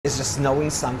It's just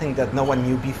knowing something that no one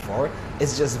knew before.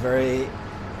 It's just very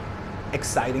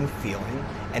exciting feeling.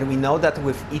 And we know that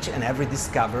with each and every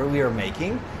discovery we are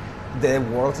making, the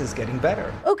world is getting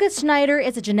better. August Schneider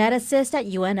is a geneticist at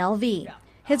UNLV.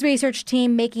 His research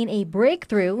team making a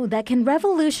breakthrough that can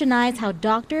revolutionize how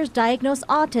doctors diagnose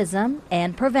autism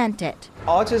and prevent it.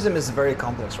 Autism is very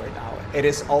complex right now. It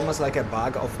is almost like a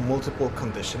bag of multiple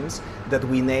conditions that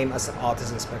we name as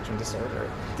autism spectrum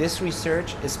disorder. This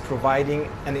research is providing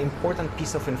an important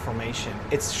piece of information.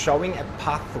 It's showing a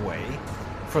pathway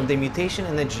from the mutation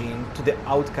in a gene to the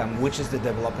outcome, which is the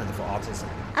development of autism.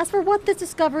 As for what this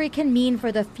discovery can mean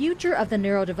for the future of the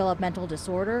neurodevelopmental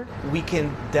disorder, we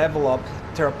can develop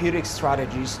therapeutic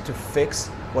strategies to fix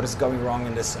what is going wrong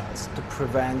in the cells, to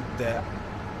prevent the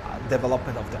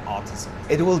development of the autism.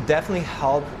 It will definitely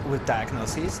help with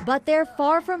diagnoses. But they're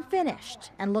far from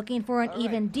finished and looking for an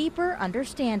even deeper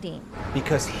understanding.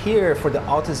 Because here, for the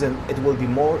autism, it will be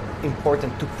more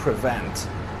important to prevent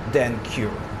than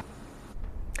cure.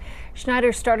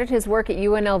 Schneider started his work at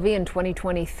UNLV in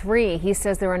 2023. He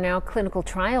says there are now clinical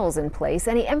trials in place,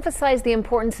 and he emphasized the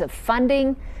importance of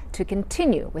funding to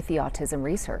continue with the autism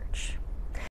research.